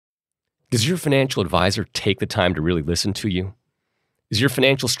Does your financial advisor take the time to really listen to you? Is your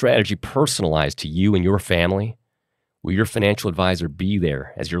financial strategy personalized to you and your family? Will your financial advisor be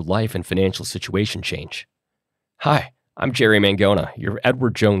there as your life and financial situation change? Hi, I'm Jerry Mangona, your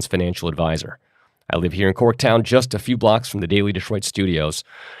Edward Jones financial advisor. I live here in Corktown, just a few blocks from the Daily Detroit studios,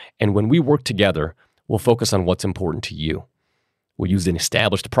 and when we work together, we'll focus on what's important to you. We'll use an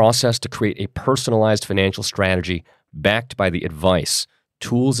established process to create a personalized financial strategy backed by the advice,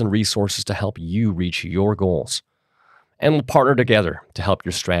 tools, and resources to help you reach your goals. And we'll partner together to help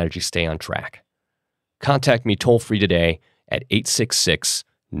your strategy stay on track. Contact me toll-free today at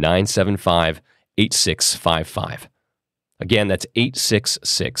 866-975-8655. Again, that's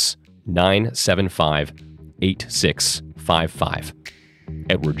 866-975-8655.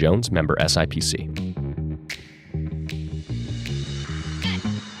 Edward Jones, member SIPC.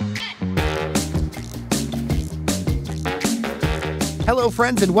 Hello,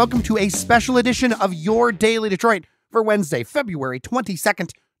 friends, and welcome to a special edition of Your Daily Detroit for Wednesday, February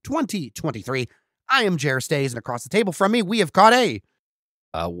 22nd, 2023. I am Staes, and across the table from me, we have caught a...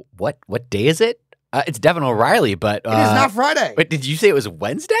 What day is it? It's Devon O'Reilly, but... it is not Friday. But did you say it was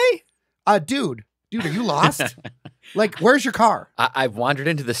Wednesday? Dude, are you lost? Like, where's your car? I've wandered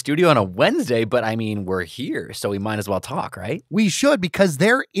into the studio on a Wednesday, but I mean, we're here, so we might as well talk, right? We should, because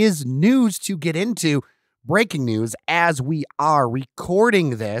there is news to get into. Breaking news as we are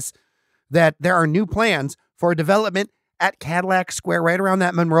recording this, that there are new plans for development at Cadillac Square, right around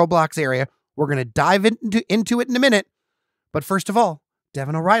that Monroe blocks area. We're going to dive into it in a minute. But first of all,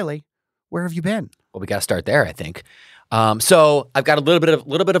 Devon O'Reilly, where have you been? Well, we got to start there, I think. So I've got a little bit of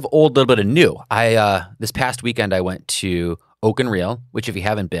old, little bit of new. This past weekend I went to Oak and Reel, which if you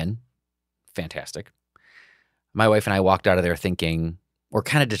haven't been, fantastic. My wife and I walked out of there thinking, or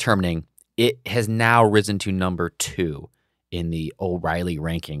kind of determining, it has now risen to number 2 in the O'Reilly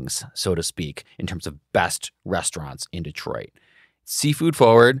rankings, so to speak, in terms of best restaurants in Detroit. Seafood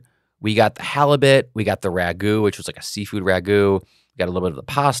forward. We got the halibut. We got the ragu, which was like a seafood ragu. We got a little bit of the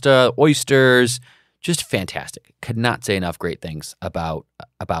pasta, oysters. Just fantastic. Could not say enough great things about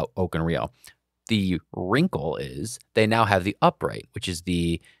Oak and Reel. The wrinkle is they now have the upright, which is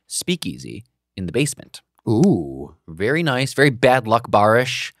the speakeasy in the basement. Ooh. Very nice. Very bad luck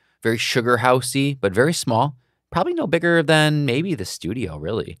bar-ish. Very sugar housey, but very small. Probably no bigger than maybe the studio,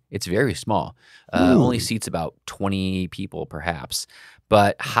 really. It's very small. Only seats about 20 people, perhaps.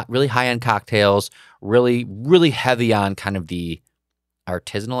 But really high-end cocktails, really, really heavy on kind of the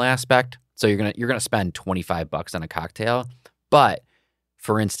artisanal aspect. So you're gonna spend $25 on a cocktail. But,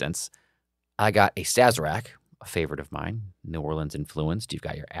 for instance, I got a Sazerac, a favorite of mine, New Orleans influenced. You've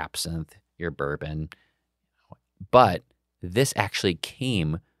got your absinthe, your bourbon. But this actually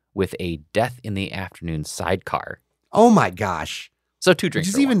came with a Death in the Afternoon sidecar. Oh my gosh. So 2 drinks.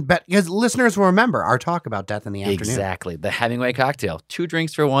 Which is even better, because listeners will remember our talk about Death in the Afternoon. Exactly. The Hemingway cocktail. 2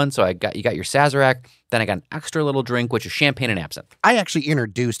 drinks for one. So you got your Sazerac. Then I got an extra little drink, which is champagne and absinthe. I actually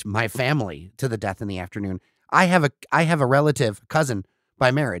introduced my family to the Death in the Afternoon. I have a relative, cousin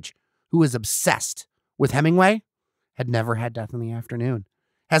by marriage, who is obsessed with Hemingway, had never had Death in the Afternoon.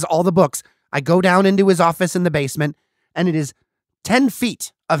 Has all the books. I go down into his office in the basement, and it is 10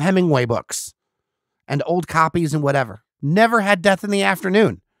 feet of Hemingway books and old copies and whatever. Never had Death in the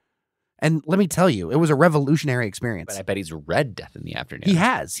Afternoon. And let me tell you, it was a revolutionary experience. But I bet he's read Death in the Afternoon. He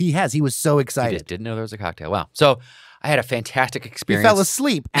has. He was so excited. He just didn't know there was a cocktail. Wow. So I had a fantastic experience. He fell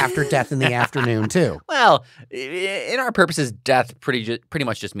asleep after Death in the Afternoon, too. Well, in our purposes, death pretty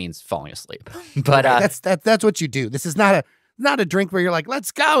much just means falling asleep. But that's what you do. This is not a drink where you're like,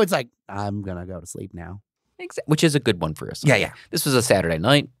 let's go. It's like, I'm going to go to sleep now. Which is a good one for us. Yeah. This was a Saturday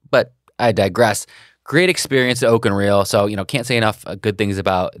night, but I digress. Great experience at Oak and Reel. So, can't say enough good things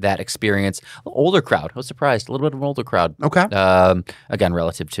about that experience. Older crowd. I was surprised. A little bit of an older crowd. Okay. Again,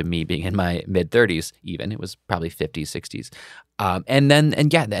 relative to me being in my mid-30s even. It was probably 50s, 60s. And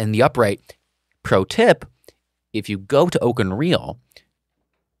the upright. Pro tip, if you go to Oak and Reel,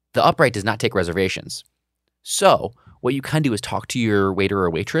 the upright does not take reservations. So what you can do is talk to your waiter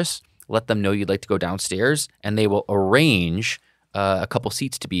or waitress, let them know you'd like to go downstairs, and they will arrange a couple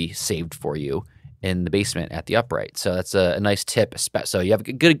seats to be saved for you in the basement at the upright. So that's a nice tip. So you have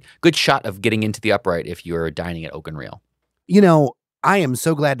a good shot of getting into the upright if you're dining at Oak and Reel. I am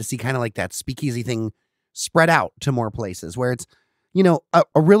so glad to see kind of like that speakeasy thing spread out to more places where it's, a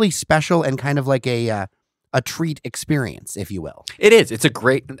really special and kind of like a treat experience, if you will. It is. It's a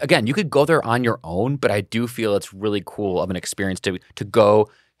great, again, you could go there on your own, but I do feel it's really cool of an experience to go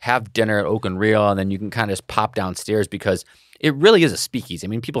have dinner at Oak and Reel, and then you can kind of just pop downstairs because it really is a speakeasy. I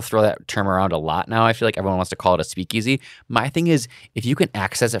mean, people throw that term around a lot now. I feel like everyone wants to call it a speakeasy. My thing is, if you can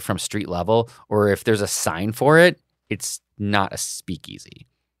access it from street level or if there's a sign for it, it's not a speakeasy.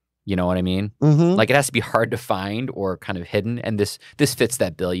 You know what I mean? Mm-hmm. Like, it has to be hard to find or kind of hidden, and this fits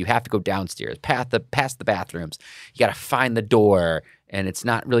that bill. You have to go downstairs, past the bathrooms. You got to find the door, and it's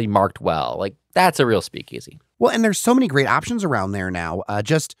not really marked well. Like, that's a real speakeasy. Well, and there's so many great options around there now.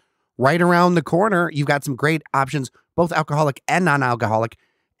 Just right around the corner, you've got some great options, both alcoholic and non-alcoholic,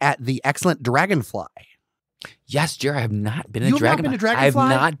 at the excellent Dragonfly. Yes, Jerry, I have not been to You have Dragonfly. not been to Dragonfly? I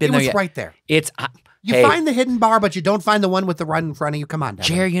have not been it there was yet. right there. It's You hey, find the hidden bar, but you don't find the one with the run in front of you. Come on,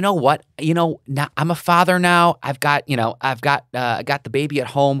 Devon. Jerry, you know what? Now I'm a father now. I've got the baby at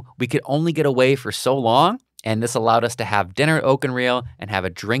home. We could only get away for so long, and this allowed us to have dinner at Oak and Reel and have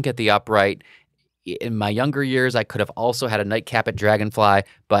a drink at the Upright. In my younger years, I could have also had a nightcap at Dragonfly,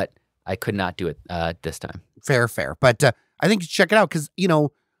 but I could not do it this time. Fair. But I think you should check it out because,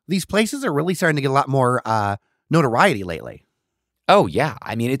 these places are really starting to get a lot more notoriety lately. Oh, yeah.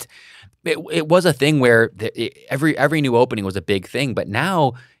 I mean, it was a thing where every new opening was a big thing, but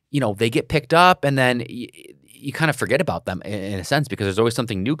now, they get picked up and then you kind of forget about them in a sense because there's always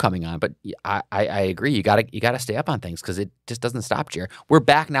something new coming on. But I agree. You gotta stay up on things because it just doesn't stop, Jerry. We're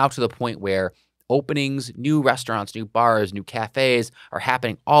back now to the point where openings, new restaurants, new bars, new cafes are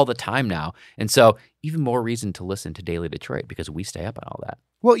happening all the time now. And so even more reason to listen to Daily Detroit because we stay up on all that.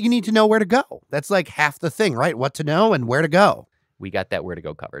 Well, you need to know where to go. That's like half the thing, right? What to know and where to go. We got that where to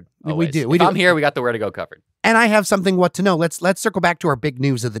go covered. We Always. do. If I'm here, we got the where to go covered. And I have something what to know. Let's circle back to our big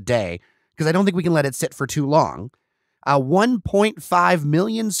news of the day because I don't think we can let it sit for too long. 1.5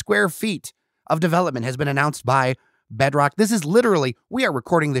 million square feet of development has been announced by Bedrock. This is literally, we are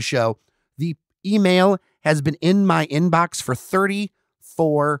recording the show. The email has been in my inbox for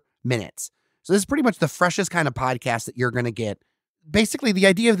 34 minutes. So this is pretty much the freshest kind of podcast that you're going to get. Basically, the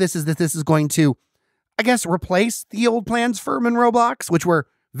idea of this is that this is going to, I guess, replace the old plans for Monroe blocks, which were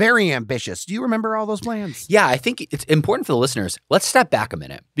very ambitious. Do you remember all those plans? Yeah, I think it's important for the listeners. Let's step back a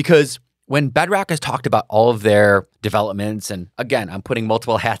minute because when Bedrock has talked about all of their developments, and again, I'm putting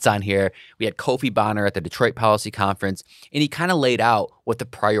multiple hats on here. We had Kofi Bonner at the Detroit Policy Conference, and he kind of laid out what the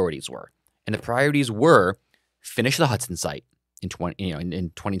priorities were. And the priorities were finish the Hudson site in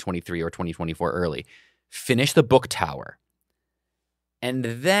 2023 or 2024 early, finish the book tower. And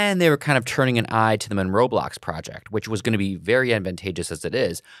then they were kind of turning an eye to the Monroe Blocks project, which was going to be very advantageous as it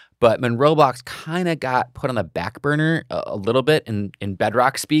is. But Monroe Blocks kind of got put on the back burner a little bit in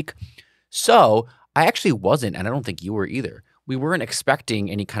Bedrock speak. So I actually wasn't, and I don't think you were either. We weren't expecting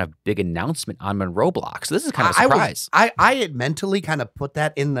any kind of big announcement on Monroe Blocks. So this is kind of a surprise. I had mentally kind of put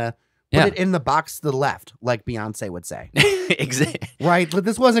that in the it in the box to the left, like Beyonce would say. Exactly. Right? But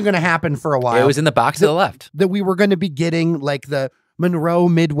this wasn't going to happen for a while. It was in the box to the left. That we were going to be getting like the Monroe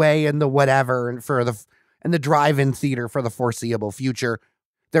Midway and the whatever and the drive-in theater for the foreseeable future.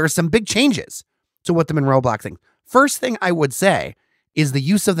 There are some big changes to what the Monroe Block thing. First thing I would say is the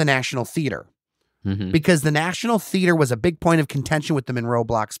use of the National Theater. Mm-hmm. Because the National Theater was a big point of contention with the Monroe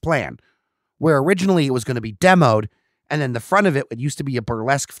Blocks plan, where originally it was going to be demoed, and then the front of it used to be a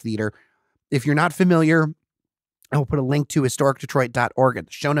burlesque theater. If you're not familiar, I will put a link to historicdetroit.org in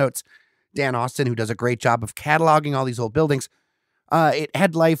the show notes. Dan Austin, who does a great job of cataloging all these old buildings, it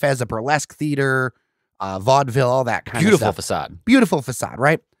had life as a burlesque theater, vaudeville, all that kind of stuff. Beautiful facade,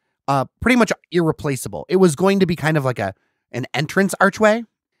 right? Pretty much irreplaceable. It was going to be kind of like an entrance archway.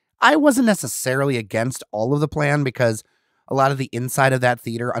 I wasn't necessarily against all of the plan because a lot of the inside of that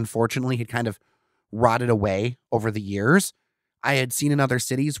theater, unfortunately, had kind of rotted away over the years. I had seen in other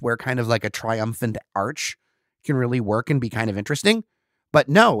cities where kind of like a triumphant arch can really work and be kind of interesting. But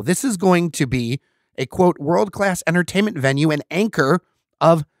no, this is going to be a, quote, world-class entertainment venue and anchor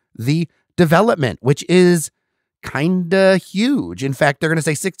of the development, which is kind of huge. In fact, they're going to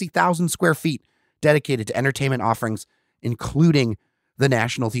say 60,000 square feet dedicated to entertainment offerings, including the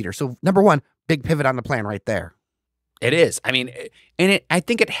National Theater. So, number one, big pivot on the plan right there. It is. I mean, I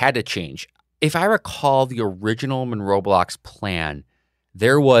think it had to change. If I recall the original Monroe Blocks plan,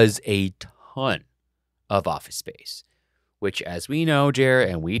 there was a ton of office space, which, as we know, Jer,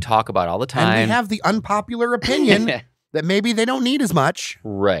 and we talk about all the time. And we have the unpopular opinion that maybe they don't need as much.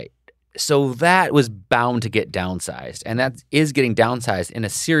 Right. So that was bound to get downsized, and that is getting downsized in a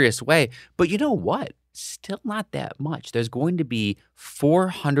serious way. But you know what? Still not that much. There's going to be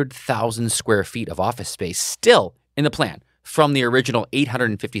 400,000 square feet of office space still in the plan from the original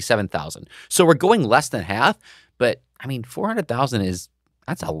 857,000. So we're going less than half, but I mean, 400,000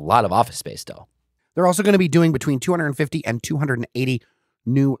 that's a lot of office space still. They're also going to be doing between 250 and 280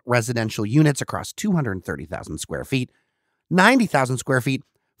 new residential units across 230,000 square feet, 90,000 square feet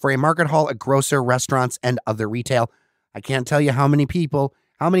for a market hall, a grocer, restaurants, and other retail. I can't tell you how many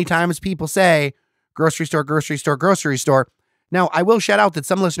times people say grocery store, grocery store, grocery store. Now, I will shout out that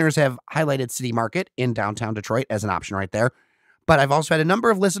some listeners have highlighted City Market in downtown Detroit as an option right there. But I've also had a number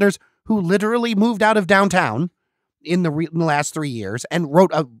of listeners who literally moved out of downtown in the last 3 years and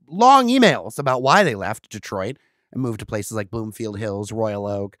wrote long emails about why they left Detroit and moved to places like Bloomfield Hills, Royal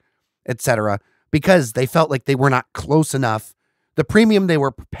Oak, etc., because they felt like they were not close enough. The premium they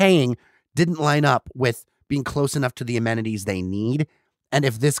were paying didn't line up with being close enough to the amenities they need. And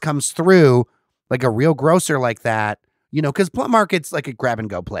if this comes through, like a real grocer like that, you know, because Plum Market's like a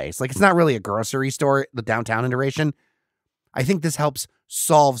grab-and-go place. Like, it's not really a grocery store, the downtown iteration. I think this helps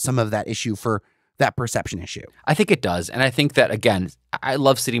solve some of that issue for that perception issue. I think it does. And I think that, again, I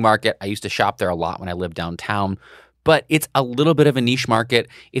love City Market. I used to shop there a lot when I lived downtown. But it's a little bit of a niche market.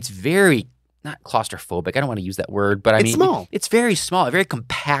 It's very, not claustrophobic. I don't want to use that word, but It's small. It's very small, very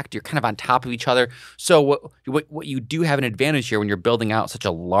compact. You're kind of on top of each other. So what you do have an advantage here when you're building out such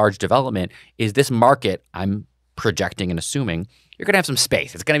a large development is this market, I'm projecting and assuming, you're going to have some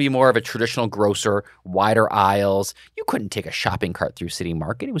space. It's going to be more of a traditional grocer, wider aisles. You couldn't take a shopping cart through City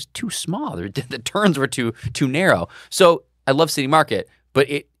Market. It was too small. The turns were too narrow. So I love City Market, but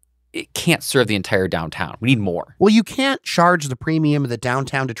it can't serve the entire downtown. We need more. Well, you can't charge the premium that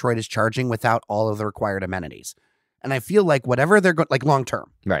downtown Detroit is charging without all of the required amenities. And I feel like whatever they're going, like long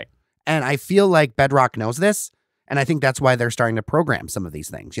term. Right. And I feel like Bedrock knows this. And I think that's why they're starting to program some of these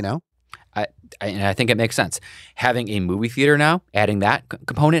things, you know? And I think it makes sense. Having a movie theater now, adding that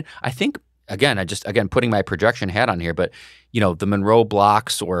component, I think, again, putting my projection hat on here, but, you know, the Monroe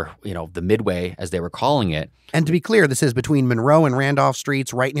blocks or, you know, the Midway, as they were calling it. And to be clear, this is between Monroe and Randolph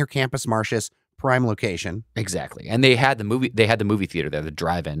Streets, right near Campus Martius, prime location. Exactly. And they had the movie theater there, the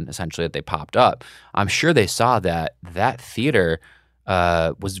drive-in, essentially, that they popped up. I'm sure they saw that theater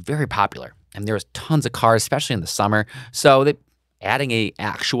was very popular. And there was tons of cars, especially in the summer. So adding a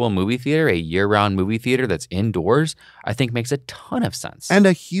actual movie theater, a year-round movie theater that's indoors, I think makes a ton of sense. And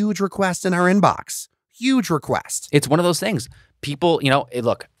a huge request in our inbox. Huge request. It's one of those things. People, you know,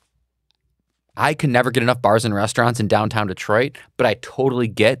 look, I can never get enough bars and restaurants in downtown Detroit, but I totally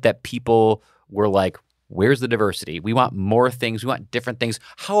get that people were like, where's the diversity? We want more things. We want different things.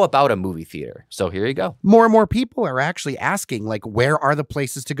 How about a movie theater? So here you go. More and more people are actually asking, like, where are the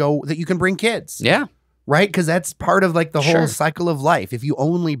places to go that you can bring kids? Yeah. Right? Because that's part of like the whole cycle of life. If you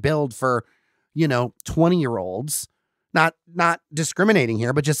only build for, you know, 20-year-olds, not discriminating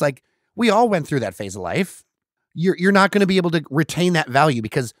here, but just like we all went through that phase of life, you're not going to be able to retain that value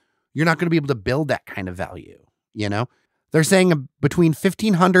because you're not going to be able to build that kind of value. You know, they're saying between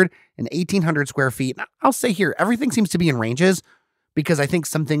 1,500 and 1,800 square feet. I'll say here, everything seems to be in ranges because I think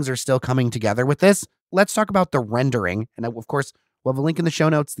some things are still coming together with this. Let's talk about the rendering. And of course, we'll have a link in the show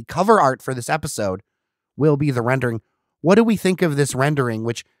notes. The cover art for this episode will be the rendering. What do we think of this rendering,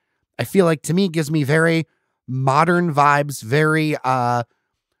 which I feel like to me gives me very modern vibes, very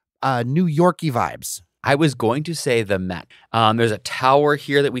New Yorky vibes? I was going to say the Met. There's a tower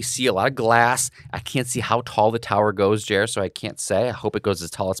here that we see, a lot of glass. I can't see how tall the tower goes, Jer, so I can't say. I hope it goes as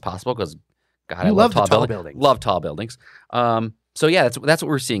tall as possible because, God, I love tall buildings. Love tall buildings. So yeah, that's what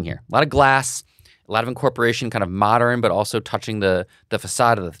we're seeing here. A lot of glass, a lot of incorporation, kind of modern, but also touching the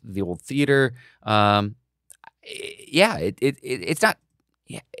facade of the old theater. It's not.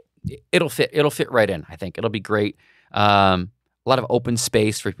 Yeah, it'll fit right in. I think it'll be great. A lot of open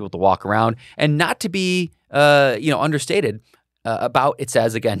space for people to walk around, and not to be understated about. It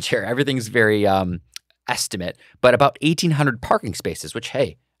says again, Chair, everything's very estimate, but about 1,800 parking spaces. Which,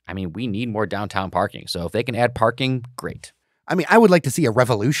 hey, I mean, we need more downtown parking. So if they can add parking, great. I mean, I would like to see a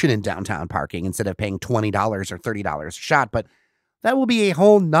revolution in downtown parking instead of paying $20 or $30 a shot, but that will be a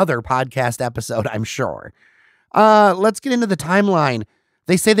whole nother podcast episode, I'm sure. Let's get into the timeline.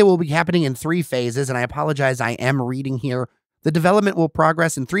 They say that will be happening in 3 phases, and I apologize, I am reading here. The development will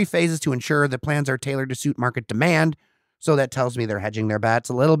progress in 3 phases to ensure the plans are tailored to suit market demand. So that tells me they're hedging their bets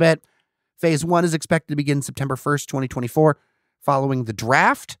a little bit. Phase 1 is expected to begin September 1st, 2024, following the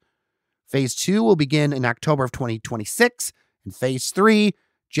draft. Phase 2 will begin in October of 2026, and Phase 3,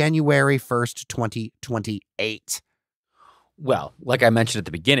 January 1st, 2028. Well, like I mentioned at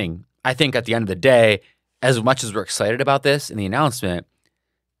the beginning, I think at the end of the day, as much as we're excited about this and the announcement,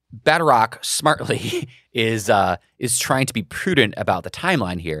 Bedrock smartly is trying to be prudent about the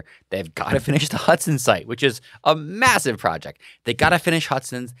timeline here. They've got to finish the Hudson site, which is a massive project. They got to finish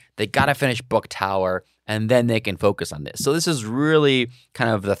Hudson's. They got to finish Book Tower. and then they can focus on this. So this is really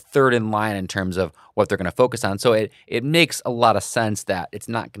kind of the third in line in terms of what they're going to focus on. So it makes a lot of sense that it's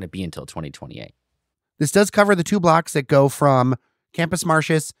not going to be until 2028. This does cover the 2 blocks that go from Campus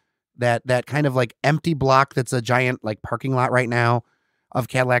Martius, that kind of like empty block that's a giant like parking lot right now of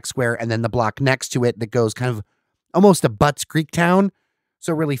Cadillac Square, and then the block next to it that goes kind of almost a Butts Creek town.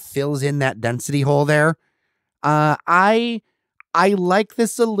 So it really fills in that density hole there. I like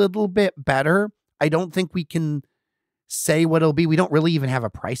this a little bit better. I don't think we can say what it'll be. We don't really even have a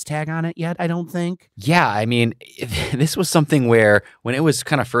price tag on it yet, I don't think. Yeah, I mean, this was something where when it was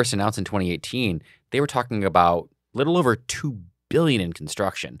kind of first announced in 2018, they were talking about a little over $2 billion in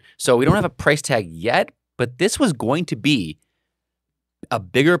construction. So we don't have a price tag yet, but this was going to be a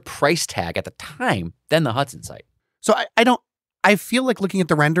bigger price tag at the time than the Hudson site. So I feel like looking at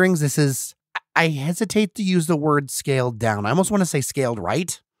the renderings, I hesitate to use the word scaled down. I almost want to say scaled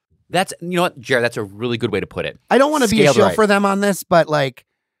right. You know what, Jared, that's a really good way to put it. I don't want to be a shill right for them on this, but like,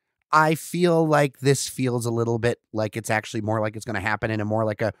 I feel like this feels a little bit like it's actually more like it's going to happen in a more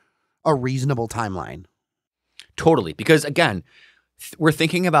like a reasonable timeline. Totally. Because again, we're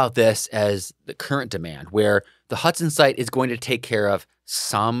thinking about this as the current demand, where the Hudson site is going to take care of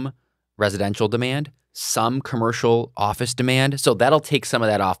some residential demand, some commercial office demand. So that'll take some of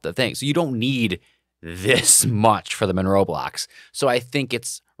that off the thing. So you don't need this much for the Monroe blocks. So I think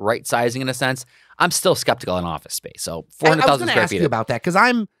it's right sizing in a sense. I'm still skeptical in office space. So 400,000 square feet. I was going to ask you about that because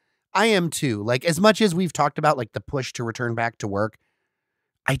I am too. Like, as much as we've talked about like the push to return back to work,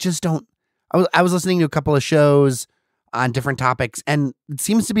 I just don't. I was listening to a couple of shows on different topics, and it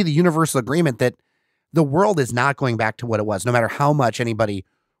seems to be the universal agreement that the world is not going back to what it was, no matter how much anybody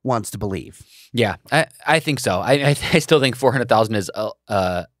wants to believe. Yeah, I think so. I still think 400,000 is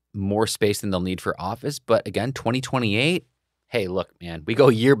more space than they'll need for office. But again, 2028, hey, look, man, we go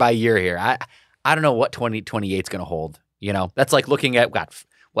year by year here. I don't know what 2028 is going to hold. You know, that's like looking at what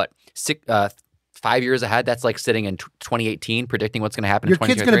 5 years ahead. That's like sitting in 2018, predicting what's going to happen in 2023.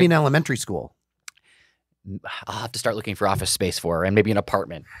 Your kid's going to be in elementary school. I'll have to start looking for office space for her and maybe an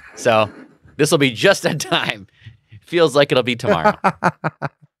apartment. So this will be just in time. Feels like it'll be tomorrow.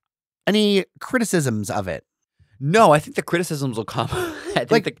 Any criticisms of it? No, I think the criticisms will come.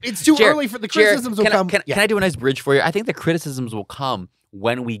 It's too early for the criticisms will come. Can I do a nice bridge for you? I think the criticisms will come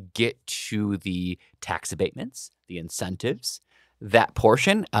when we get to the tax abatements, the incentives, that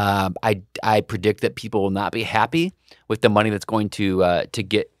portion. I predict that people will not be happy with the money that's going to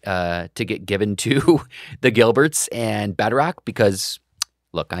get given to the Gilberts and Bedrock because,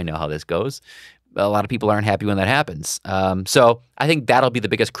 look, I know how this goes. A lot of people aren't happy when that happens. So I think that'll be the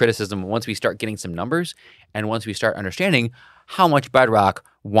biggest criticism once we start getting some numbers and once we start understanding how much Bedrock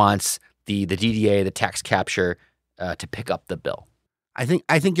wants the DDA, the tax capture, to pick up the bill. I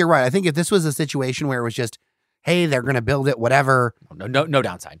think you're right. I think if this was a situation where it was just, hey, they're going to build it, whatever. No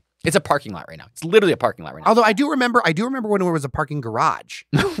downside. It's a parking lot right now. It's literally a parking lot right now. Although I do remember when it was a parking garage.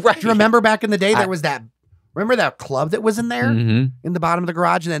 Right. Do you remember back in the day there was that? Remember that club that was in there in the bottom of the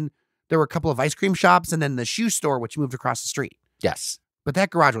garage, and then there were a couple of ice cream shops, and then the shoe store, which moved across the street. Yes. But that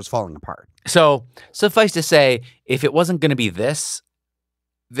garage was falling apart. So suffice to say, if it wasn't going to be this,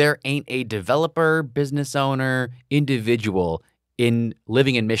 there ain't a developer, business owner, individual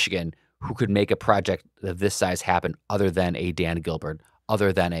living in Michigan who could make a project of this size happen other than a Dan Gilbert,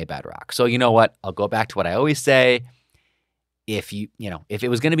 other than a Bedrock. So you know what? I'll go back to what I always say. If it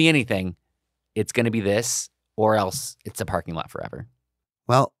was going to be anything, it's going to be this, or else it's a parking lot forever.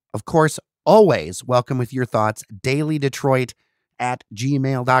 Well, of course, always welcome with your thoughts,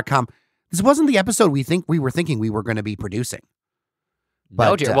 dailydetroit@gmail.com. This wasn't the episode we were thinking we were going to be producing. But,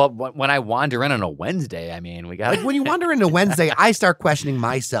 no, dear. Well, when I wander in on a Wednesday, I mean, we got like when you wander into Wednesday, I start questioning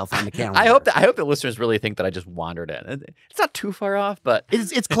myself on the calendar. I hope the listeners really think that I just wandered in. It's not too far off, but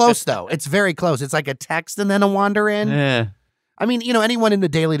it's close though. It's very close. It's like a text and then a wander in. Yeah. I mean, anyone in the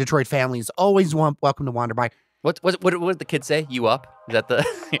Daily Detroit family is always welcome to wander by. What did the kids say? You up? Is that the?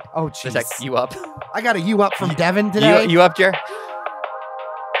 Oh, jeez. You up? I got a you up from Devon today. You up, Jer?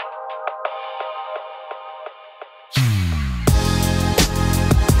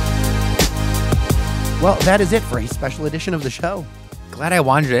 Well, that is it for a special edition of the show. Glad I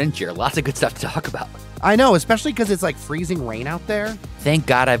wandered in, Jer. Lots of good stuff to talk about. I know, especially because it's like freezing rain out there. Thank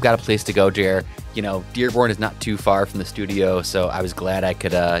God I've got a place to go, Jer. Dearborn is not too far from the studio, so I was glad I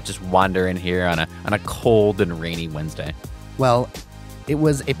could just wander in here on a cold and rainy Wednesday. Well, it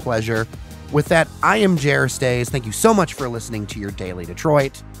was a pleasure. With that, I am Jer Staes. Thank you so much for listening to your Daily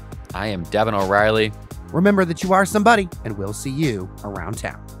Detroit. I am Devon O'Reilly. Remember that you are somebody, and we'll see you around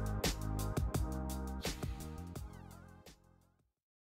town.